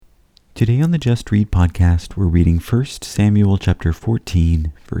Today on the Just Read podcast, we're reading 1 Samuel chapter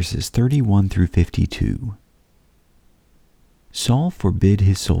 14, verses 31 through 52. Saul forbid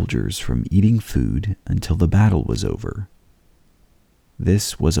his soldiers from eating food until the battle was over.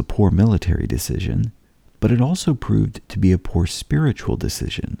 This was a poor military decision, but it also proved to be a poor spiritual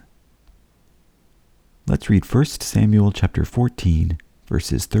decision. Let's read 1 Samuel chapter 14,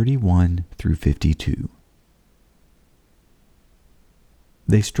 verses 31 through 52.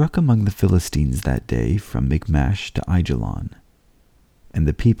 They struck among the Philistines that day from Michmash to Aijalon, and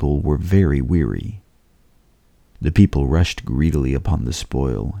the people were very weary. The people rushed greedily upon the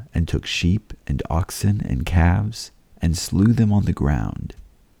spoil, and took sheep and oxen and calves, and slew them on the ground,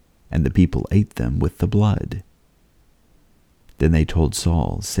 and the people ate them with the blood. Then they told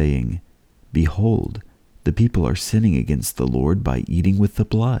Saul, saying, Behold, the people are sinning against the Lord by eating with the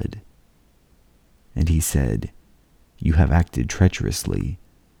blood. And he said, You have acted treacherously.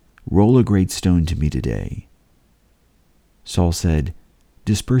 Roll a great stone to me today. Saul said,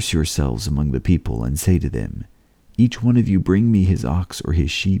 Disperse yourselves among the people, and say to them, Each one of you bring me his ox or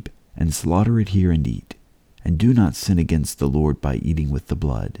his sheep, and slaughter it here and eat, and do not sin against the Lord by eating with the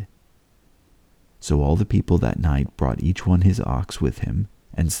blood. So all the people that night brought each one his ox with him,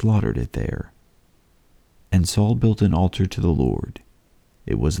 and slaughtered it there. And Saul built an altar to the Lord.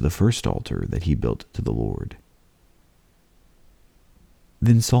 It was the first altar that he built to the Lord.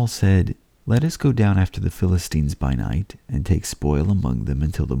 Then Saul said, Let us go down after the Philistines by night, and take spoil among them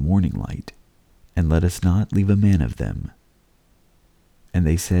until the morning light, and let us not leave a man of them. And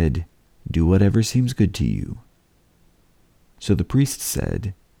they said, Do whatever seems good to you. So the priests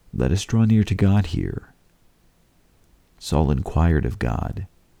said, Let us draw near to God here. Saul inquired of God,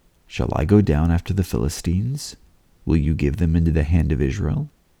 Shall I go down after the Philistines? Will you give them into the hand of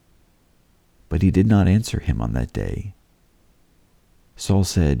Israel? But he did not answer him on that day. Saul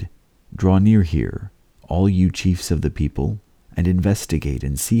said, Draw near here, all you chiefs of the people, and investigate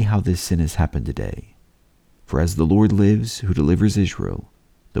and see how this sin has happened today. For as the Lord lives, who delivers Israel,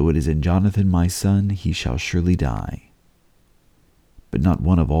 though it is in Jonathan my son, he shall surely die. But not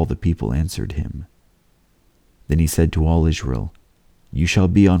one of all the people answered him. Then he said to all Israel, You shall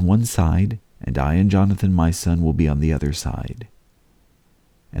be on one side, and I and Jonathan my son will be on the other side.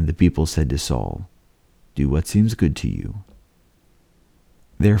 And the people said to Saul, Do what seems good to you.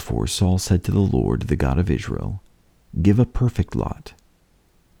 Therefore Saul said to the Lord, the God of Israel, Give a perfect lot.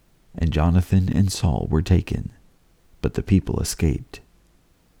 And Jonathan and Saul were taken, but the people escaped.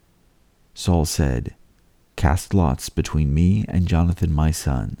 Saul said, Cast lots between me and Jonathan my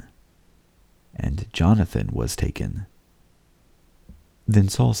son. And Jonathan was taken. Then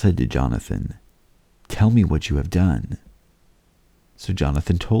Saul said to Jonathan, Tell me what you have done. So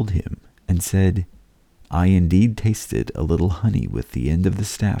Jonathan told him, and said, I indeed tasted a little honey with the end of the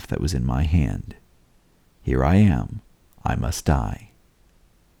staff that was in my hand. Here I am, I must die.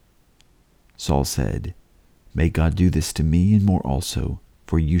 Saul said, May God do this to me and more also,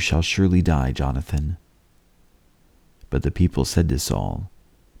 for you shall surely die, Jonathan. But the people said to Saul,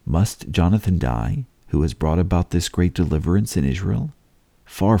 Must Jonathan die, who has brought about this great deliverance in Israel?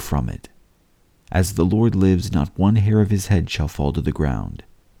 Far from it. As the Lord lives, not one hair of his head shall fall to the ground,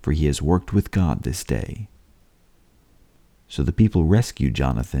 for he has worked with God this day. So the people rescued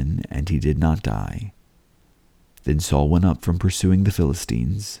Jonathan, and he did not die. Then Saul went up from pursuing the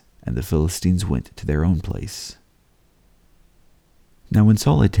Philistines, and the Philistines went to their own place. Now when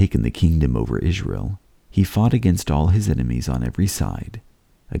Saul had taken the kingdom over Israel, he fought against all his enemies on every side,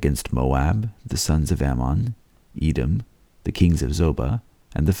 against Moab, the sons of Ammon, Edom, the kings of Zobah,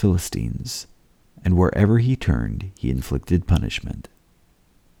 and the Philistines, and wherever he turned he inflicted punishment.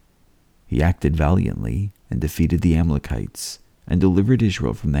 He acted valiantly and defeated the Amalekites, and delivered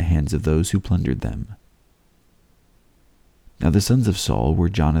Israel from the hands of those who plundered them. Now the sons of Saul were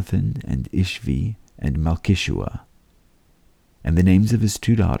Jonathan and Ishvi and Malchishua. And the names of his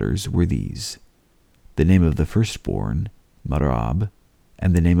two daughters were these: the name of the firstborn, Merab,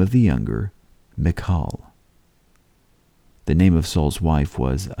 and the name of the younger, Michal. The name of Saul's wife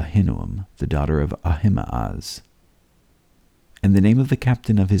was Ahinoam, the daughter of Ahimaaz. And the name of the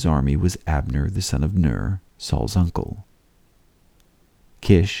captain of his army was Abner, the son of Ner, Saul's uncle.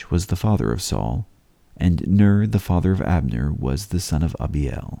 Kish was the father of Saul, and Ner, the father of Abner, was the son of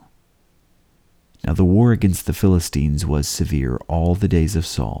Abiel. Now the war against the Philistines was severe all the days of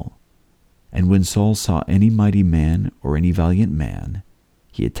Saul, and when Saul saw any mighty man or any valiant man,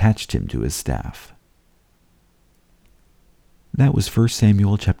 he attached him to his staff. That was 1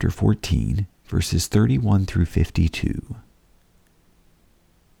 Samuel chapter 14, verses 31 through 52.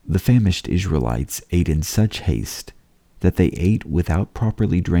 The famished Israelites ate in such haste that they ate without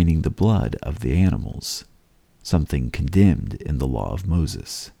properly draining the blood of the animals, something condemned in the law of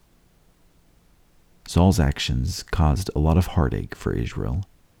Moses. Saul's actions caused a lot of heartache for Israel.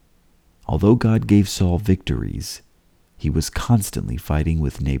 Although God gave Saul victories, he was constantly fighting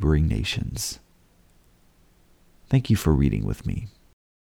with neighboring nations. Thank you for reading with me.